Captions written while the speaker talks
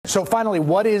So finally,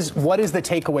 what is the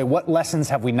takeaway? What lessons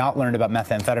have we not learned about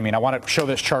methamphetamine? I want to show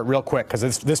this chart real quick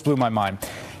because this blew my mind.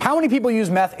 How many people use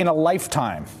meth in a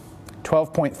lifetime?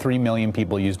 12.3 million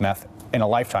people use meth in a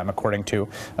lifetime, according to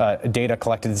data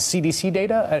collected. The CDC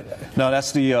data? No,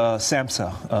 that's the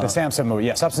SAMHSA. The SAMHSA movie,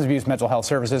 yeah, Substance Abuse Mental Health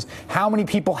Services. How many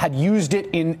people had used it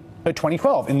in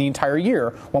 2012, in the entire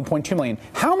year? 1.2 million.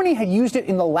 How many had used it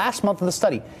in the last month of the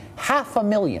study?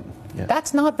 500,000. Yeah.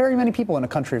 That's not very many people in a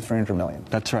country of 300 million.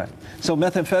 That's right. So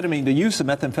methamphetamine, the use of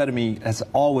methamphetamine has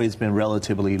always been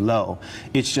relatively low.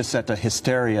 It's just that the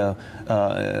hysteria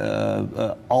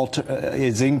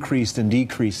is increased and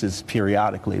decreases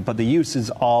periodically. But the use has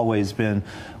always been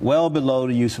well below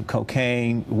the use of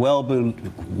cocaine,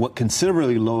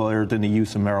 considerably lower than the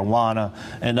use of marijuana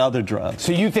and other drugs.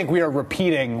 So you think we are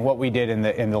repeating what we did in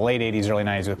the late 80s, early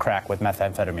 90s with crack with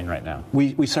methamphetamine right now?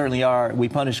 We certainly are. We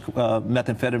punish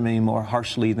methamphetamine more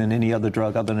harshly than any other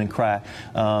drug other than crack.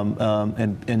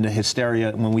 And the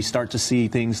hysteria, when we start to see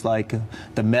things like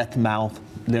the meth mouth,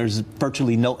 there's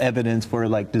virtually no evidence for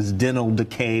like this dental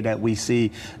decay that we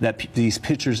see, that these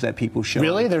pictures that people show.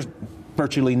 Really? There's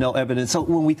virtually no evidence. So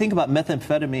when we think about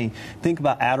methamphetamine, think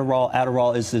about Adderall.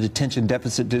 Adderall is the attention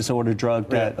deficit disorder drug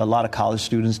that a lot of college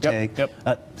students take.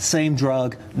 Same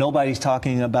drug. Nobody's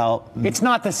talking about. It's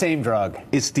not the same drug.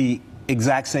 It's the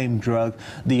exact same drug.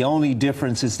 The only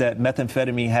difference is that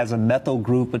methamphetamine has a methyl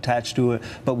group attached to it,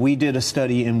 but we did a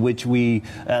study in which we,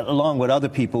 along with other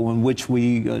people, in which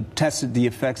we tested the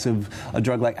effects of a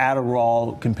drug like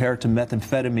Adderall compared to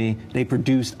methamphetamine. They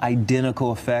produced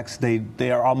identical effects.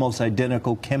 They are almost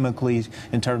identical chemically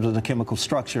in terms of the chemical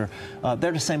structure.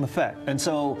 They're the same effect. And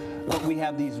so we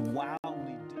have these wildly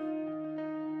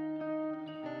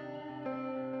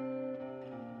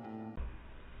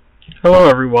Hello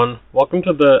everyone, welcome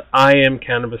to the I Am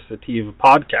Cannabis Sativa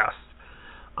podcast.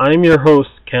 I'm your host,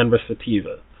 Cannabis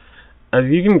Sativa. As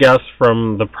you can guess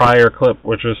from the prior clip,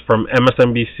 which is from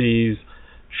MSNBC's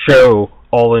show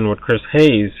All In with Chris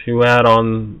Hayes, who had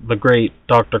on the great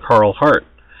Dr. Carl Hart.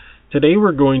 Today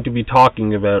we're going to be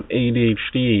talking about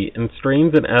ADHD and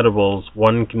strains and edibles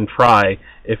one can try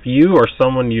if you or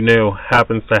someone you know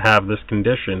happens to have this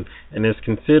condition and is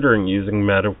considering using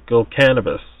medical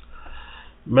cannabis.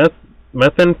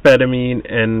 Methamphetamine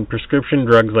and prescription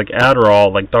drugs like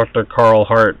Adderall, like Dr. Carl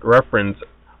Hart referenced,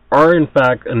 are in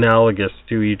fact analogous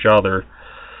to each other.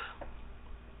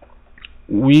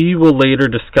 We will later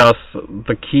discuss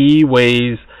the key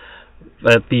ways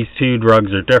that these two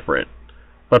drugs are different.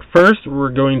 But first, we're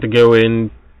going to go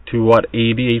into what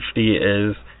ADHD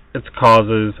is, its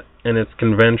causes, and its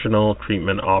conventional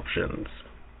treatment options.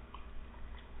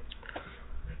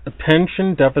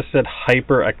 Attention Deficit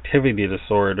Hyperactivity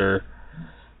Disorder,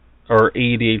 or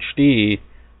ADHD,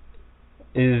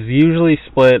 is usually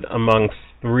split amongst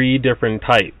three different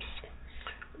types.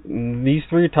 These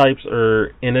three types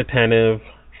are inattentive,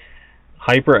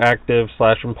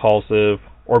 hyperactive/impulsive,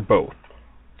 or both.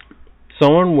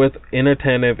 Someone with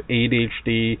inattentive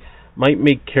ADHD might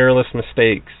make careless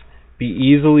mistakes, be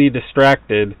easily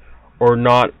distracted, or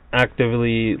not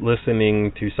actively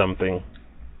listening to something.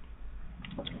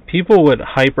 People with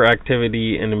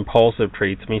hyperactivity and impulsive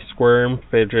traits may squirm,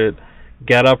 fidget,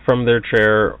 get up from their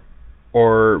chair,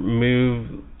 or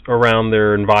move around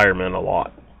their environment a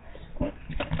lot.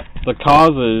 The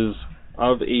causes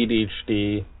of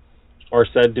ADHD are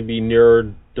said to be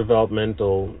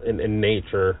neurodevelopmental in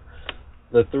nature.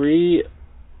 The three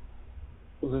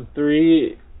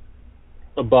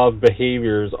above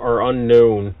behaviors are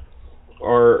unknown,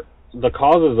 or the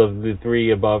causes of the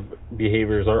three above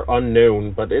behaviors are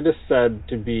unknown, but it is said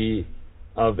to be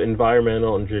of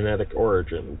environmental and genetic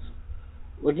origins.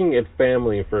 Looking at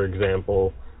family, for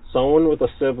example, someone with a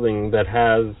sibling that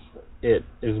has it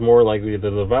is more likely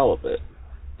to develop it.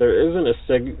 There isn't a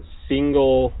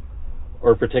single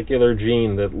or particular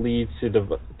gene that leads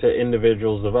to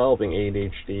individuals developing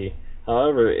ADHD.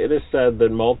 However, it is said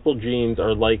that multiple genes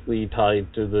are likely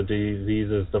tied to the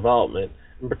disease's development,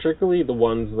 and particularly the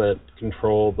ones that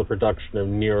control the production of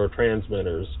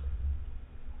neurotransmitters.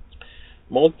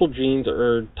 Multiple genes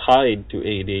are tied to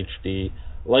ADHD,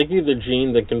 likely the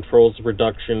gene that controls the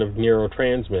production of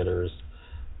neurotransmitters.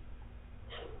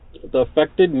 The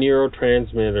affected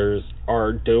neurotransmitters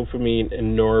are dopamine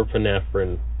and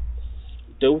norepinephrine.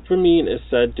 Dopamine is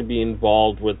said to be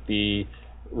involved with the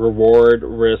reward,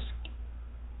 risk,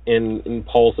 and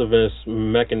impulsiveness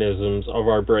mechanisms of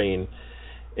our brain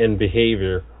and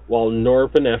behavior, while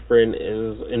norepinephrine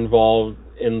is involved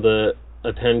in the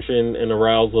attention and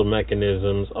arousal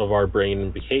mechanisms of our brain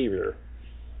and behavior.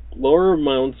 Lower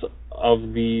amounts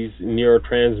of these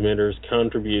neurotransmitters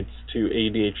contributes to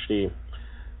ADHD.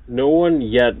 No one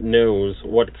yet knows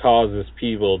what causes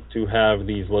people to have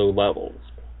these low levels.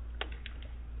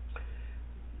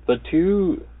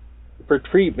 For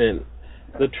treatment,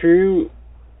 the true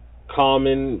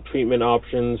common treatment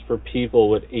options for people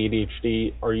with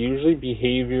ADHD are usually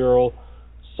behavioral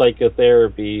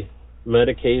psychotherapy,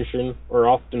 medication, or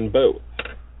often both.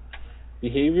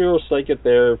 Behavioral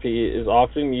psychotherapy is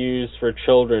often used for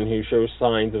children who show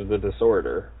signs of the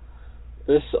disorder.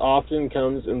 This often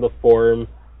comes in the form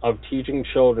of teaching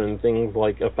children things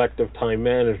like effective time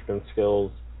management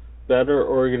skills, better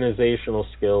organizational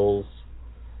skills.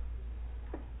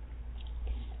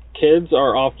 Kids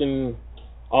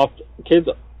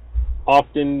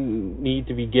often need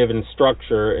to be given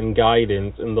structure and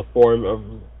guidance in the form of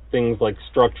things like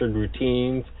structured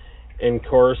routines and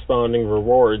corresponding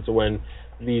rewards when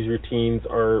these routines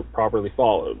are properly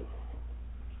followed.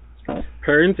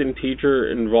 Parents and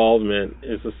teacher involvement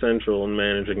is essential in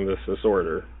managing this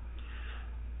disorder.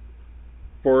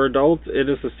 For adults, it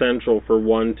is essential for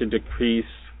one to decrease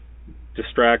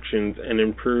distractions and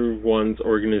improve one's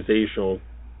organizational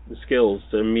skills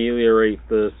to ameliorate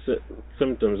the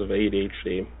symptoms of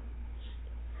ADHD.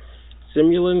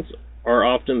 Stimulants are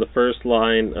often the first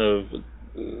line of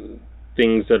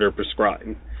things that are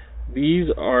prescribed. These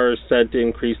are said to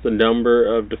increase the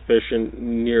number of deficient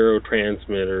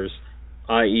neurotransmitters,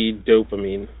 i.e.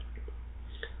 dopamine.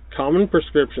 Common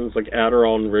prescriptions like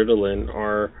Adderall and Ritalin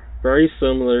are very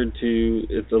similar to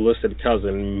its illicit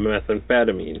cousin,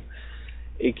 methamphetamine.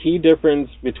 A key difference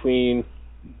between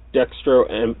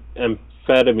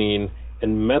dextroamphetamine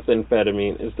and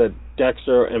methamphetamine is that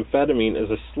dextroamphetamine is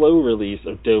a slow release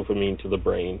of dopamine to the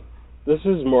brain. This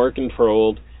is more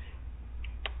controlled,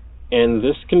 and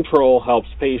this control helps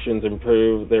patients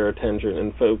improve their attention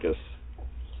and focus.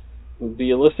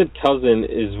 The illicit cousin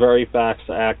is very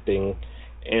fast-acting,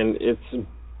 and its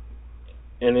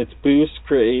boost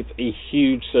creates a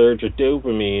huge surge of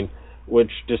dopamine,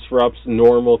 which disrupts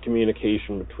normal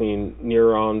communication between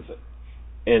neurons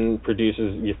and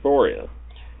produces euphoria.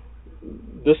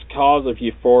 This cause of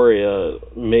euphoria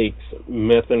makes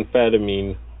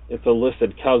methamphetamine, its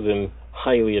illicit cousin,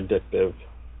 highly addictive.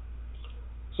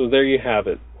 So there you have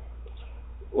it.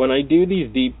 When I do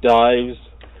these deep dives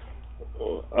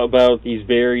about these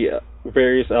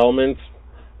various elements,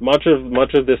 much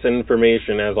of this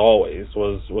information, as always,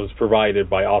 was provided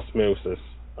by osmosis.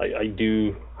 I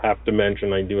do have to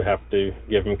mention, I do have to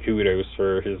give him kudos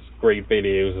for his great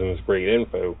videos and his great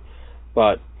info,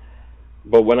 but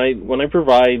when I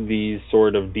provide these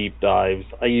sort of deep dives,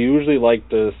 I usually like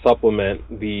to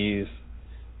supplement these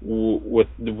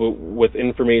with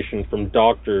information from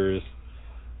doctors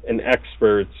and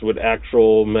experts with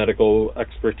actual medical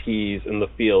expertise in the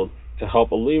field to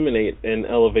help illuminate and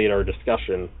elevate our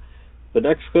discussion. The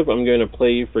next clip I'm going to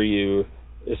play for you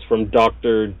is from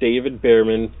Dr. David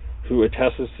Behrman, who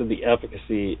attests to the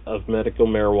efficacy of medical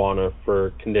marijuana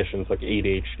for conditions like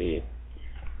ADHD.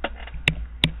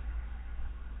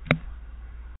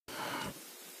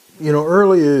 You know,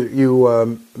 earlier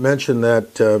you mentioned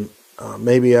that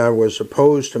maybe I was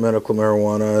opposed to medical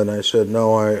marijuana, and I said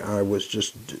no, I was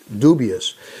just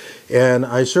dubious. And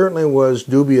I certainly was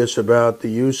dubious about the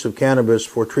use of cannabis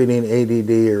for treating ADD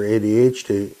or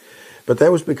ADHD, but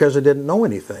that was because I didn't know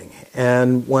anything.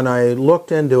 And when I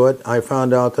looked into it, I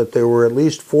found out that there were at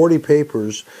least 40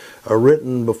 papers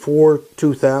written before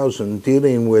 2000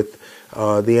 dealing with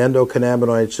the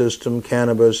endocannabinoid system,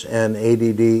 cannabis, and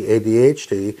ADD,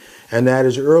 ADHD, and that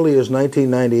as early as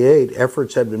 1998,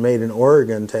 efforts had been made in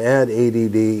Oregon to add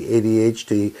ADD,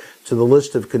 ADHD to the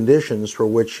list of conditions for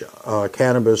which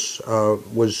cannabis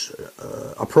was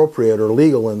appropriate or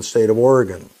legal in the state of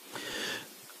Oregon.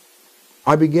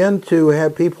 I began to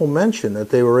have people mention that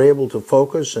they were able to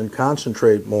focus and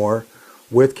concentrate more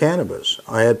with cannabis.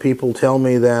 I had people tell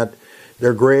me that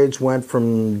their grades went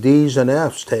from D's and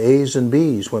F's to A's and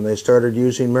B's when they started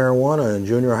using marijuana in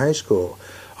junior high school.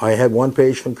 I had one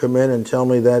patient come in and tell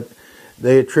me that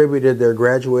they attributed their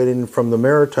graduating from the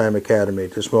Maritime Academy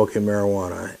to smoking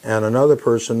marijuana, and another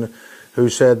person who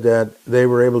said that they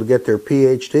were able to get their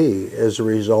PhD as a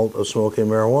result of smoking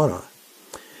marijuana.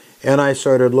 And I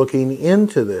started looking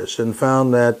into this and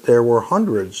found that there were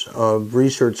hundreds of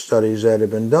research studies that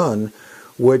had been done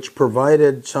which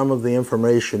provided some of the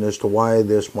information as to why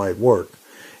this might work.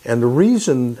 And the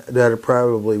reason that it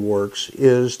probably works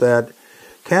is that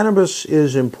cannabis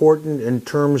is important in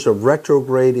terms of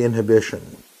retrograde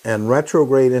inhibition. And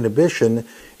retrograde inhibition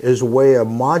is a way of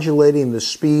modulating the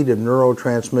speed of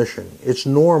neurotransmission. It's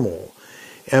normal.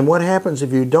 And what happens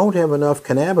if you don't have enough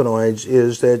cannabinoids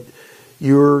is that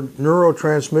your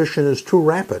neurotransmission is too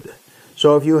rapid.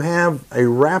 So if you have a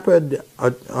rapid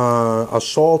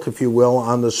assault, if you will,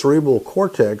 on the cerebral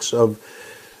cortex of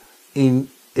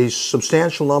a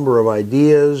substantial number of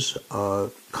ideas,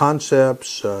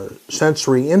 concepts,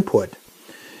 sensory input,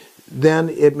 then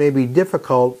it may be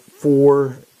difficult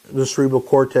for the cerebral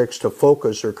cortex to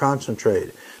focus or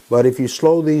concentrate. But if you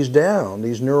slow these down,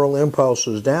 these neural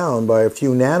impulses down by a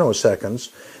few nanoseconds,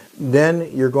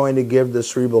 then you're going to give the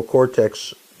cerebral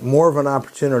cortex more of an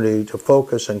opportunity to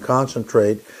focus and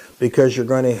concentrate, because you're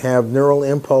going to have neural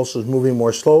impulses moving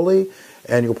more slowly,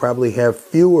 and you'll probably have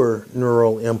fewer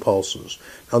neural impulses.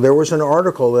 Now, there was an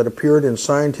article that appeared in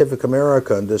Scientific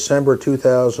America in December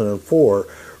 2004,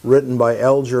 written by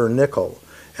Elger Nickel,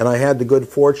 and I had the good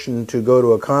fortune to go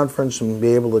to a conference and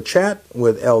be able to chat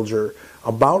with Elger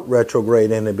about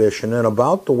retrograde inhibition and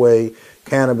about the way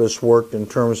cannabis worked in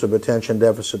terms of attention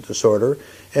deficit disorder,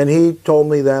 and he told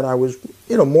me that I was,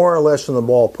 more or less in the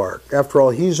ballpark. After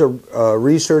all, he's a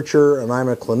researcher and I'm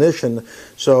a clinician,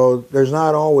 so there's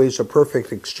not always a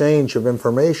perfect exchange of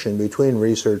information between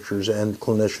researchers and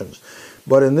clinicians.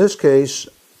 But in this case,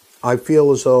 I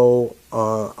feel as though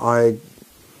I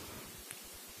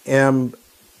am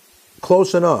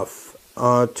close enough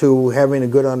to having a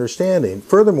good understanding.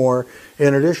 Furthermore,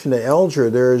 in addition to Elger,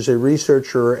 there is a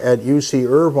researcher at UC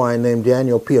Irvine named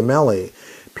Daniel Piamelli.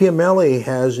 Piamelli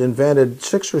has invented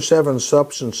 6 or 7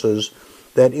 substances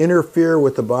that interfere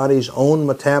with the body's own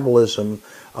metabolism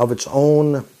of its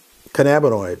own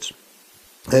cannabinoids.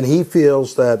 And he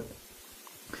feels that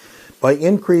by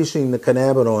increasing the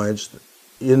cannabinoids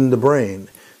in the brain,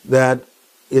 that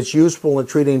it's useful in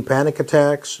treating panic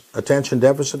attacks, attention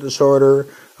deficit disorder,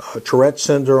 Tourette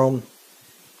syndrome,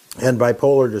 and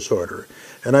bipolar disorder.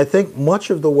 And I think much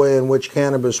of the way in which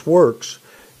cannabis works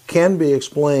can be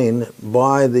explained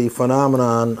by the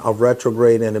phenomenon of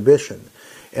retrograde inhibition.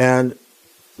 And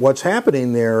what's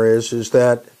happening there is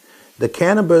that the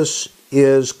cannabis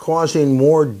is causing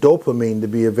more dopamine to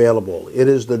be available. It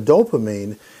is the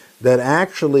dopamine that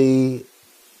actually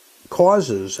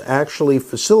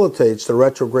facilitates the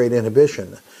retrograde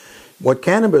inhibition. What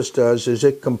cannabis does is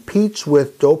it competes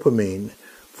with dopamine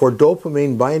for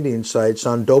dopamine binding sites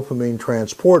on dopamine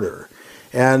transporter.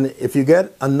 And if you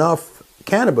get enough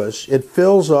cannabis, it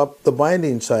fills up the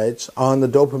binding sites on the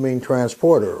dopamine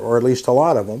transporter, or at least a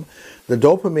lot of them. The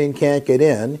dopamine can't get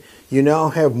in. You now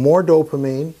have more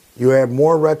dopamine, you have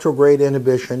more retrograde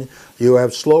inhibition, you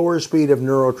have slower speed of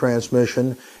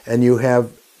neurotransmission, and you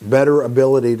have better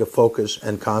ability to focus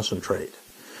and concentrate.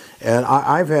 And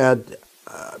I've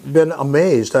been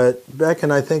amazed. Back in,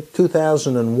 I think,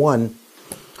 2001,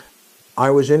 I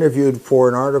was interviewed for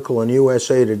an article in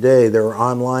USA Today, their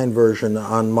online version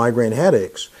on migraine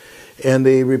headaches. And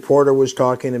the reporter was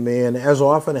talking to me, and as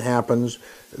often happens,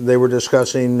 they were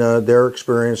discussing their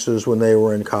experiences when they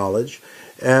were in college.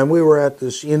 And we were at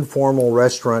this informal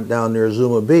restaurant down near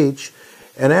Zuma Beach.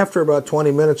 And after about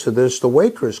 20 minutes of this, the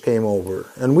waitress came over.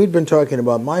 And we'd been talking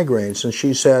about migraines, and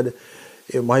she said,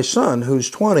 my son, who's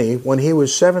 20, when he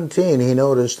was 17, he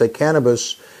noticed that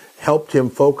cannabis helped him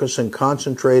focus and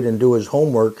concentrate and do his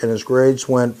homework, and his grades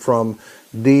went from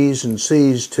D's and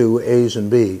C's to A's and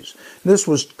B's. This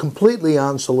was completely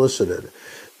unsolicited.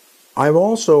 I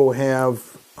also have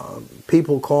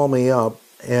people call me up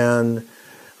and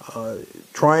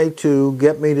try to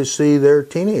get me to see their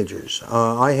teenagers.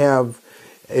 I have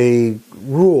a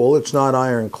rule, it's not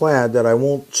ironclad, that I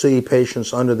won't see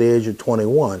patients under the age of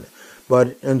 21.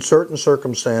 But in certain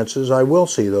circumstances, I will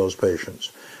see those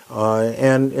patients.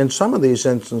 And in some of these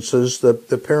instances,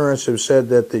 the parents have said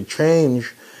that the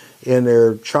change in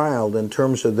their child in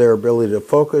terms of their ability to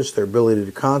focus, their ability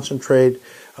to concentrate,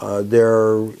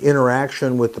 their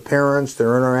interaction with the parents,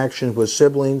 their interaction with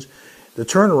siblings, the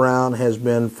turnaround has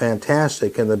been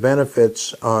fantastic, and the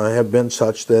benefits have been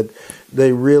such that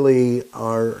they really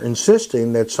are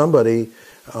insisting that somebody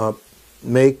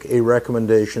make a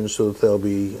recommendation so that they'll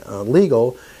be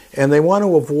legal. And they want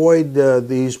to avoid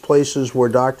these places where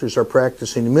doctors are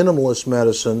practicing minimalist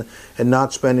medicine and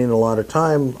not spending a lot of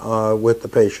time with the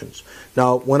patients.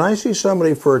 Now, when I see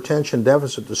somebody for attention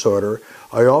deficit disorder,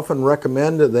 I often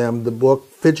recommend to them the book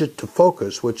Fidget to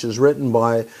Focus, which is written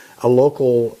by a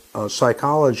local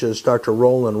psychologist, Dr.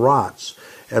 Roland Rotz.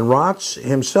 And Rotz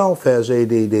himself has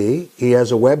ADD. He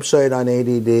has a website on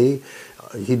ADD.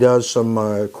 He does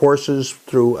some courses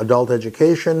through adult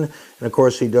education, and of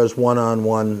course he does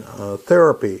one-on-one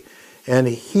therapy. And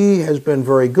he has been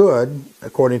very good,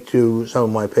 according to some of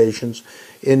my patients,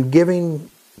 in giving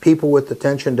people with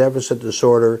attention deficit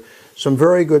disorder some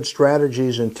very good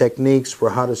strategies and techniques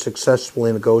for how to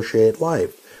successfully negotiate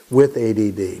life with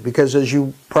ADD. Because as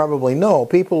you probably know,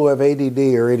 people who have ADD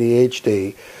or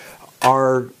ADHD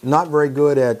are not very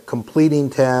good at completing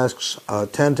tasks,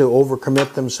 tend to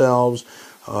overcommit themselves,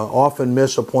 often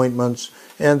miss appointments.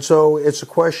 And so it's a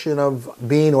question of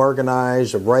being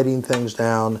organized, of writing things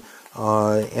down,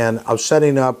 and of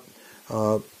setting up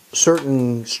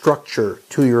certain structure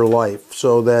to your life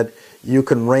so that you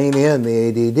can rein in the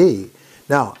ADD.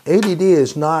 Now, ADD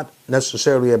is not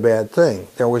necessarily a bad thing.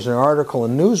 There was an article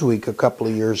in Newsweek a couple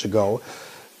of years ago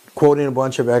quoting a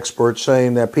bunch of experts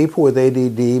saying that people with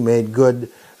ADD made good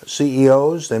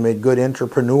CEOs, they made good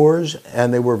entrepreneurs,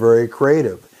 and they were very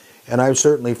creative. And I've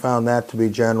certainly found that to be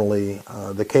generally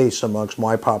the case amongst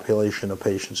my population of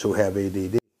patients who have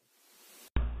ADD.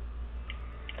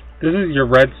 This is your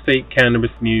Red State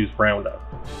Cannabis News Roundup.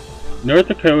 North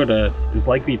Dakota is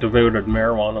likely to vote on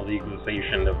marijuana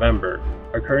legalization in November,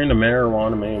 according to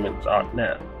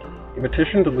marijuanamovement.net. A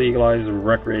petition to legalize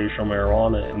recreational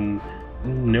marijuana in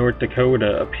North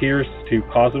Dakota appears to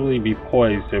possibly be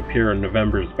poised to appear on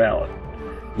November's ballot.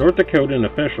 North Dakotan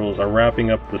officials are wrapping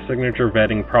up the signature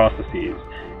vetting processes,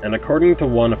 and according to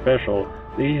one official,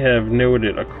 they have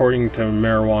noted, according to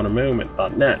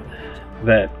marijuanamovement.net,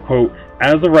 that, quote,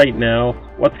 as of right now,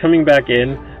 what's coming back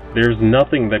in, there's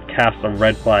nothing that casts a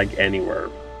red flag anywhere.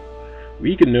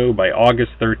 We can know by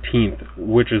August 13th,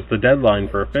 which is the deadline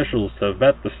for officials to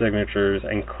vet the signatures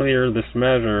and clear this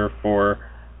measure for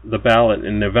the ballot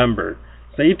in November.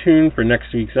 Stay tuned for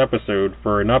next week's episode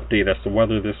for an update as to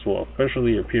whether this will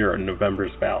officially appear on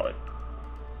November's ballot.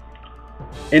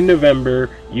 In November,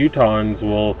 Utahns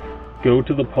will go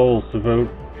to the polls to vote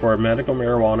for a medical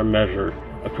marijuana measure,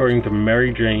 according to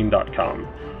MaryJane.com.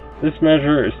 This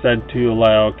measure is said to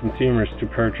allow consumers to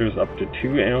purchase up to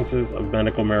 2 ounces of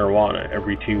medical marijuana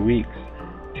every 2 weeks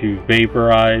to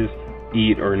vaporize,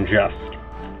 eat, or ingest.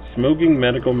 Smoking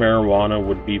medical marijuana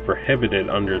would be prohibited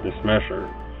under this measure.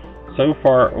 So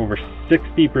far, over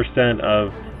 60%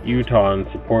 of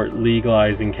Utahns support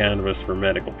legalizing cannabis for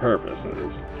medical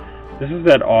purposes. This is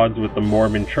at odds with the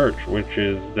Mormon Church, which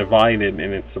is divided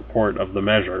in its support of the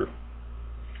measure.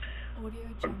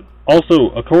 Also,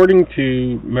 according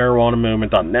to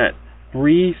marijuanamovement.net,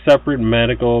 3 separate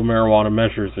medical marijuana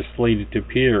measures are slated to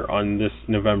appear on this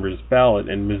November's ballot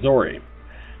in Missouri.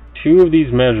 2 of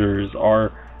these measures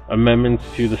are amendments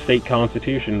to the state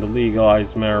constitution to legalize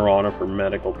marijuana for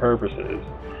medical purposes.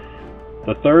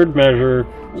 The 3rd measure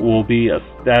will be a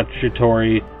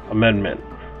statutory amendment.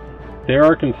 There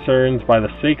are concerns by the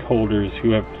stakeholders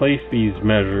who have placed these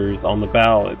measures on the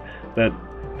ballot that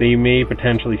they may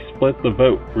potentially split the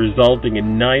vote, resulting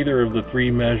in neither of the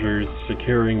 3 measures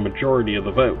securing majority of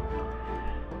the vote.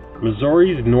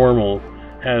 Missouri's NORML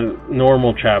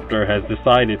chapter has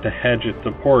decided to hedge its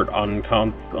support on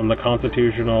the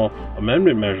constitutional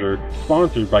amendment measure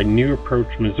sponsored by New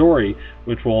Approach Missouri,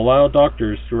 which will allow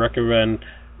doctors to recommend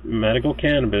medical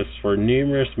cannabis for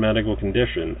numerous medical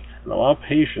conditions and allow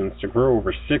patients to grow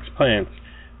over 6 plants,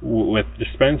 with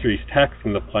dispensaries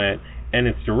taxing the plant and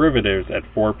its derivatives at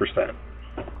 4%.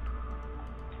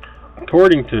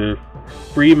 According to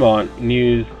Fremont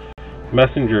News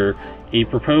Messenger, a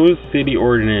proposed city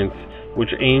ordinance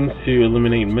which aims to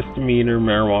eliminate misdemeanor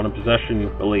marijuana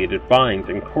possession-related fines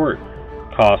and court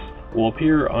costs will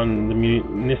appear on the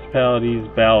municipality's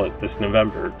ballot this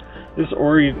November. This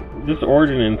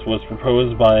ordinance was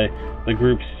proposed by the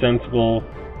group Sensible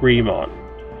Fremont.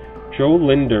 Joe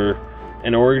Linder,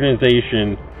 an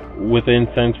organization within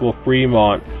Sensible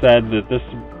Fremont, said that this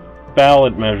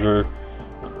ballot measure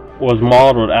was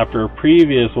modeled after a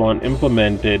previous one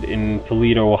implemented in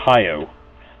Toledo, Ohio.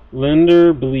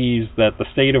 Linder believes that the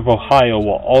state of Ohio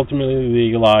will ultimately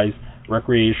legalize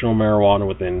recreational marijuana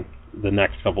within the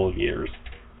next couple of years.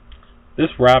 This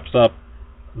wraps up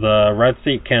the Red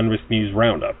State Cannabis News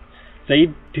Roundup.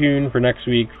 Stay tuned for next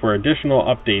week for additional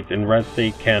updates in Red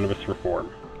State cannabis reform.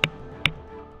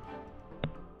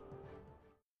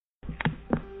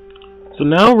 So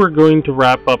now we're going to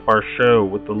wrap up our show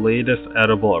with the latest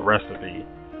edible recipe.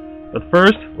 But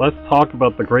first, let's talk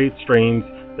about the great strains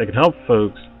that can help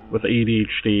folks with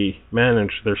ADHD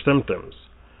manage their symptoms.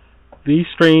 These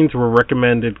strains were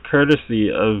recommended courtesy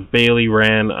of Bailey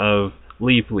Rand of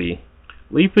Leafly.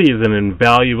 Leafly is an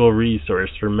invaluable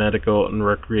resource for medical and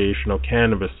recreational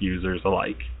cannabis users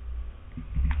alike.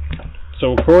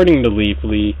 So according to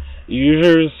Leafly,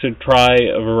 users should try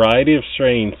a variety of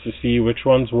strains to see which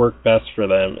ones work best for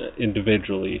them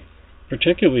individually.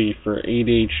 Particularly for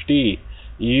ADHD,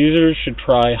 users should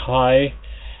try high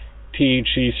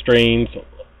THC strains,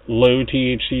 low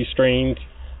THC strains,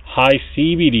 high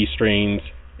CBD strains,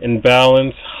 and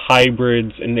balance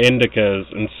hybrids and indicas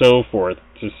and so forth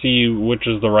to see which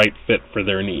is the right fit for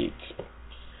their needs.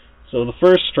 So the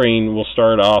first strain we'll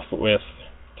start off with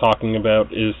talking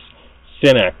about is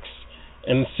Cinex.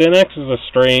 And Cinex is a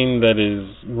strain that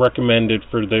is recommended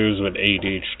for those with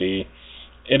ADHD.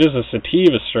 It is a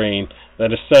sativa strain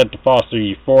that is said to foster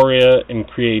euphoria and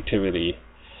creativity.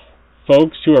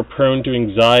 Folks who are prone to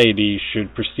anxiety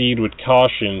should proceed with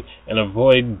caution and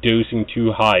avoid dosing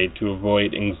too high to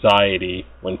avoid anxiety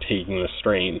when taking the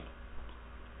strain.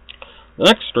 The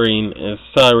next strain is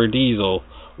Cyradizal,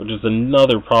 which is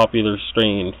another popular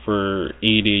strain for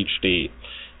ADHD.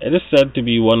 It is said to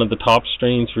be one of the top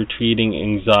strains for treating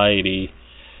anxiety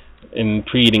and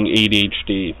treating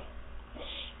ADHD.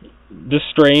 This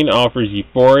strain offers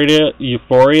euphoria,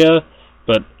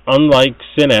 but unlike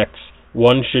Cinex,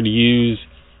 one should use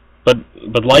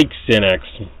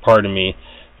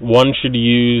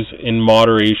in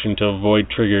moderation to avoid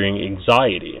triggering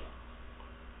anxiety.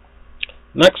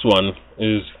 Next one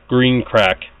is Green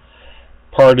Crack.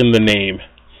 Pardon the name.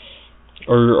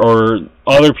 Or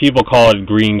other people call it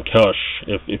Green Kush,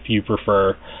 if you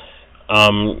prefer.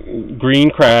 Green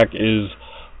Crack is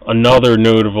another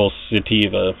notable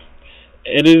sativa.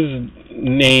 It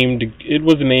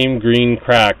was named Green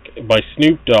Crack by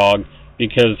Snoop Dogg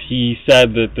because he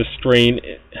said that the strain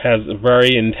has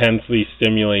very intensely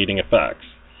stimulating effects.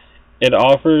 It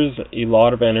offers a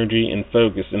lot of energy and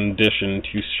focus in addition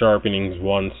to sharpening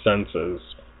one's senses.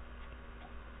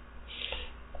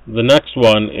 The next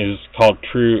one is called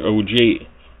True OG,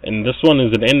 and this one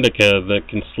is an indica that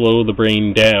can slow the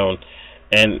brain down,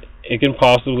 and it can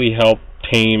possibly help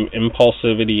tame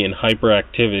impulsivity and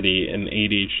hyperactivity in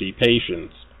ADHD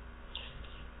patients.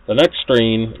 The next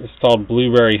strain is called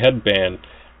Blueberry Headband,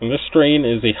 and this strain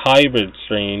is a hybrid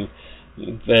strain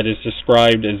that is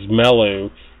described as mellow,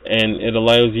 and it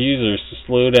allows users to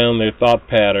slow down their thought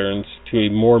patterns to a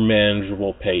more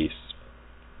manageable pace.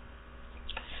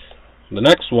 The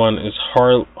next one is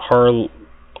Harlotsu,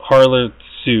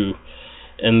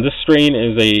 and this strain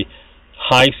is a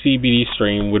high CBD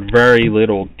strain with very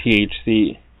little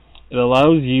THC. It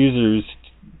allows users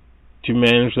to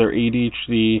manage their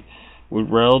ADHD with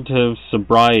relative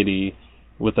sobriety,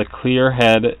 with a clear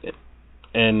head,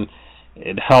 and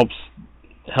it helps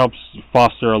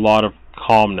foster a lot of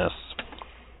calmness.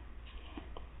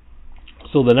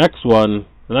 So the next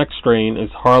strain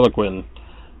is Harlequin.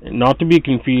 Not to be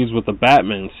confused with the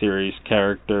Batman series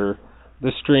character,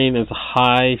 this strain is a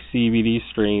high CBD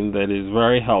strain that is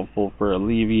very helpful for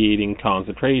alleviating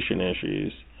concentration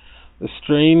issues. The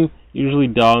strain usually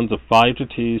dons a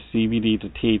 5:2 CBD to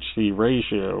THC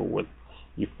ratio with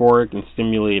euphoric and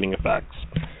stimulating effects.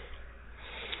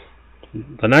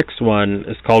 The next one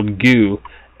is called Goo,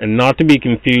 and not to be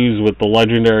confused with the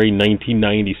legendary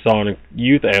 1990 Sonic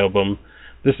Youth album.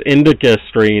 This indica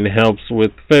strain helps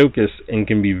with focus and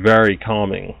can be very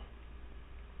calming.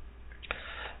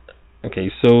 Okay,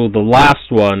 so the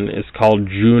last one is called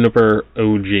Juniper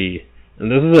OG, and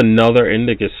this is another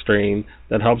indica strain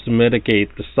that helps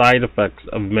mitigate the side effects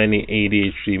of many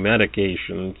ADHD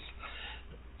medications.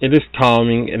 It is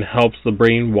calming and helps the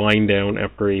brain wind down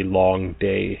after a long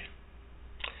day.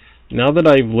 Now that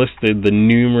I've listed the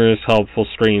numerous helpful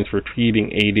strains for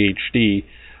treating ADHD,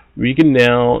 we can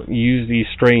now use these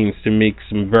strains to make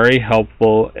some very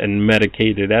helpful and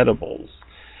medicated edibles.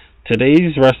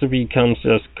 Today's recipe comes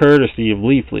to us courtesy of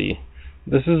Leafly.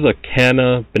 This is a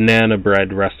canna banana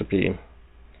bread recipe.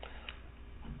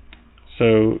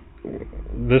 So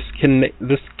this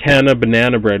canna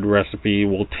banana bread recipe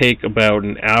will take about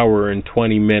an hour and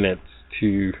 20 minutes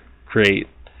to create.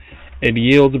 It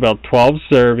yields about 12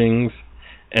 servings,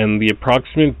 and the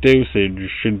approximate dosage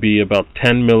should be about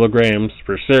 10 milligrams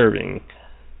per serving.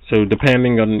 So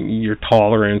depending on your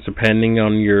tolerance, depending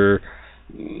on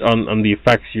on the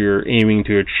effects you're aiming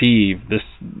to achieve, this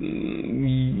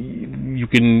you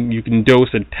can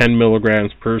dose at 10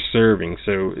 milligrams per serving.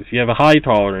 So if you have a high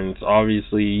tolerance,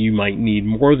 obviously you might need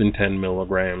more than 10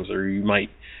 milligrams, or you might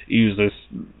use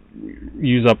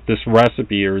up this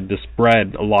recipe or this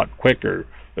bread a lot quicker.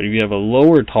 But if you have a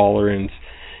lower tolerance,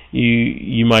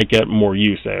 you might get more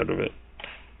use out of it.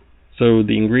 So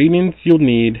the ingredients you're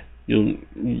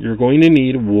going to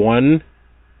need 1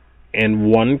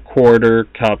 1/4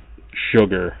 cup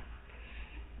sugar.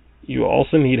 You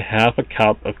also need half a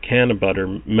cup of canna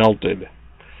butter melted.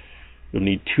 You'll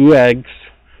need 2 eggs.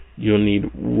 You'll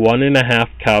need 1.5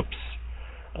 cups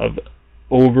of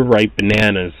overripe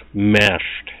bananas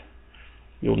mashed.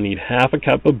 You'll need half a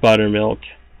cup of buttermilk,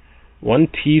 1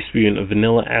 teaspoon of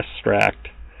vanilla extract,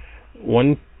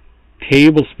 1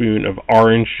 tablespoon of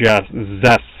orange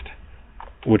zest,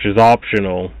 which is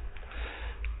optional,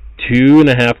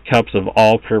 2.5 cups of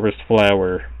all-purpose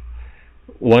flour,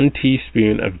 1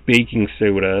 teaspoon of baking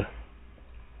soda,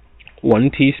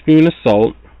 1 teaspoon of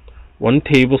salt, 1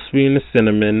 tablespoon of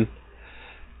cinnamon,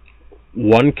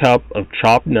 1 cup of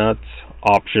chopped nuts,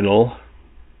 optional.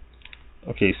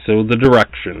 Okay, so the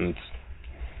directions.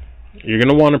 You're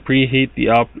going to want to preheat the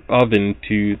oven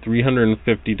to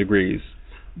 350 degrees.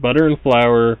 Butter and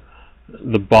flour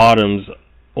the bottoms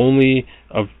only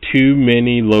of 2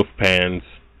 mini loaf pans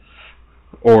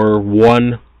or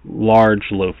 1 large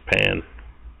loaf pan.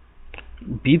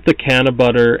 Beat the can of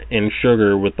butter and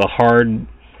sugar with the hard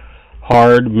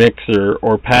mixer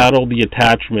or paddle the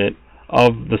attachment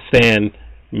of the stand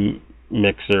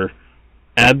mixer.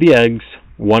 Add the eggs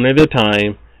one at a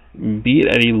time. Beat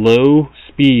at a low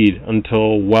speed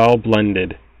until well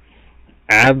blended.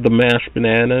 Add the mashed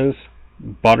bananas,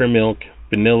 buttermilk,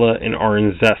 vanilla, and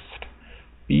orange zest.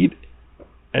 Beat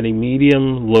at a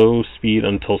medium-low speed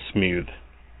until smooth.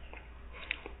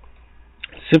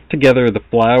 Sift together the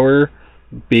flour,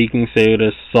 baking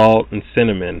soda, salt, and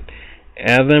cinnamon.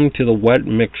 Add them to the wet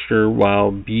mixture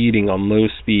while beating on low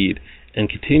speed, and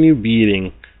continue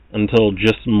beating until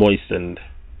just moistened.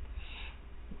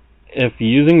 If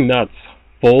using nuts,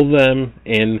 fold them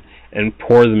in and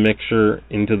pour the mixture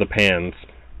into the pans.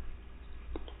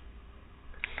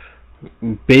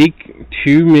 Bake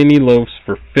 2 mini loaves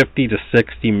for 50 to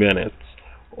 60 minutes,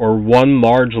 or 1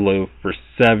 large loaf for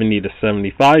 70 to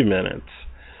 75 minutes.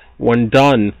 When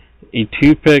done, a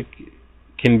toothpick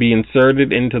can be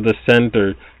inserted into the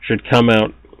center,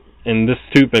 and this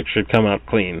toothpick should come out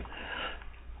clean.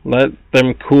 Let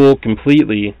them cool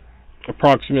completely,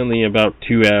 approximately about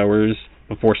 2 hours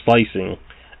before slicing.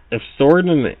 If stored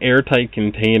in an airtight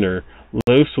container,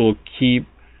 loaves will keep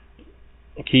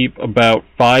about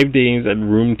 5 days at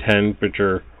room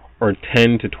temperature or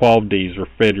 10 to 12 days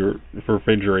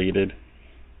refrigerated.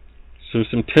 So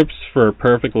some tips for a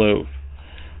perfect loaf.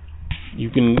 You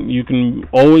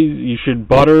should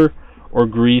butter or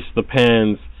grease the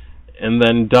pans and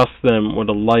then dust them with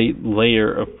a light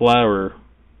layer of flour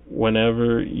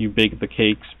whenever you bake the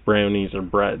cakes, brownies, or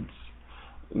breads.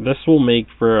 This will make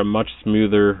for a much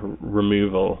smoother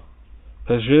removal.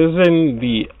 Position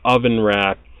the oven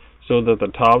rack so that the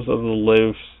tops of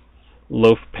the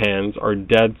loaf pans are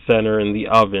dead center in the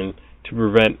oven to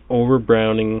prevent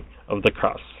over-browning of the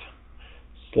crust.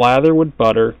 Slather with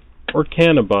butter or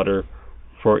can of butter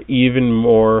for an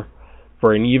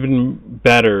even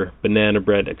better banana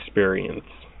bread experience.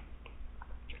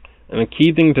 And a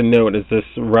key thing to note is this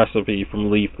recipe from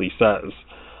Leafly says,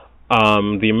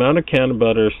 the amount of can of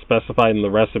butter specified in the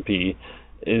recipe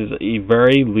is a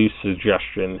very loose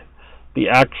suggestion. The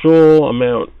actual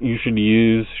amount you should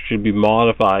use should be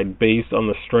modified based on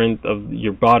the strength of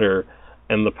your butter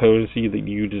and the potency that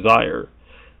you desire.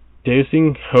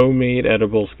 Dosing homemade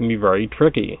edibles can be very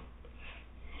tricky.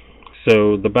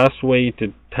 So the best way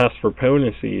to test for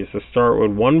potency is to start with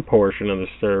 1 portion of the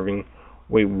serving,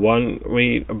 wait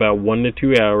about 1 to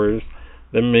 2 hours,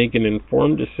 then make an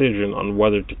informed decision on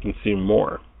whether to consume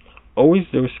more. Always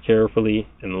dose carefully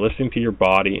and listen to your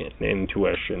body and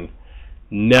intuition.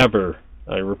 Never,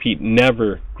 I repeat,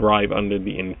 never drive under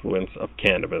the influence of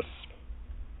cannabis.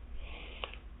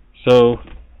 So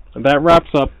that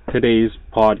wraps up today's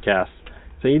podcast.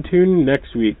 Stay tuned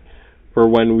next week for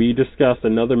when we discuss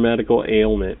another medical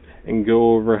ailment and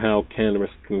go over how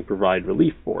cannabis can provide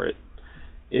relief for it.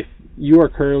 If you are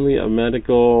currently a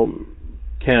medical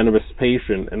cannabis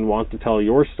patient and want to tell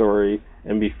your story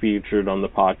and be featured on the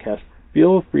podcast,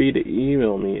 feel free to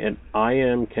email me at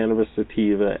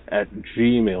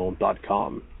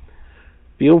iamcannabissativa@gmail.com.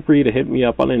 Feel free to hit me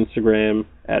up on Instagram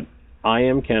at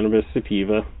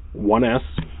iamcannabissativa, 1S.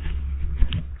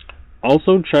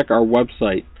 Also check our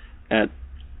website at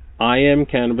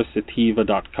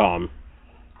iamcannabissativa.com,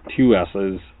 2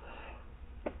 S's.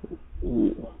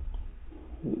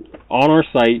 On our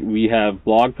site, we have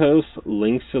blog posts,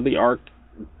 links to the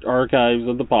archives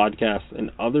of the podcast,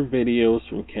 and other videos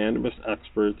from cannabis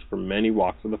experts from many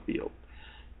walks of the field.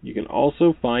 You can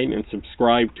also find and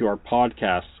subscribe to our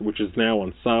podcast, which is now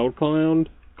on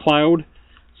SoundCloud,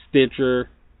 Stitcher,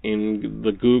 and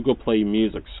the Google Play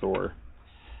Music Store.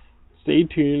 Stay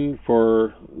tuned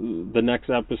for the next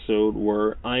episode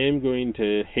where I am going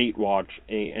to hate watch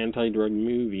an anti-drug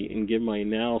movie and give my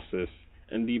analysis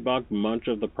and debunk much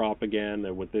of the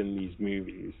propaganda within these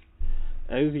movies.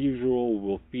 As usual,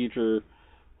 we'll feature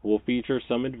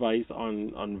some advice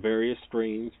on various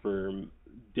strains for a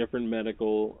different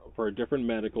medical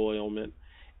ailment,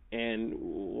 and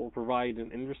we'll provide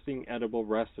an interesting edible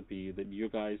recipe that you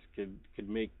guys could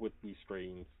make with these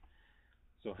strains.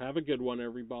 So have a good one,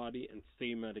 everybody, and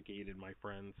stay medicated, my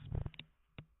friends.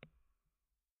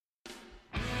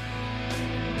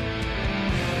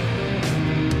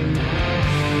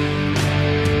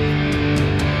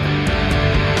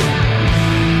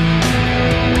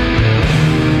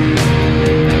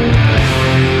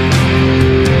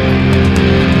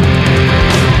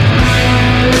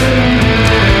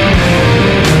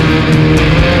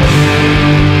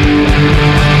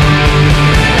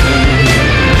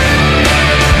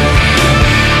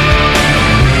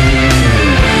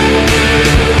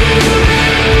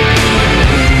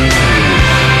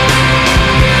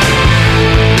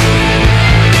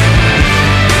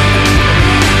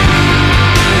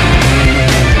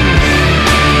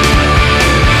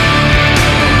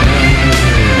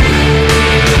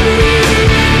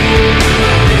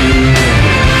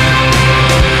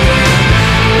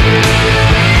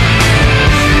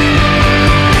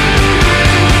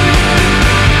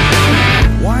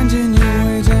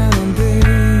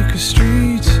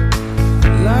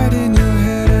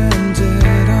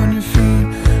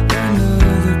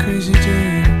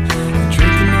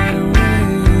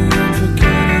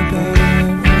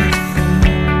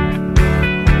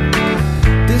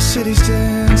 city's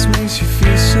dance makes you feel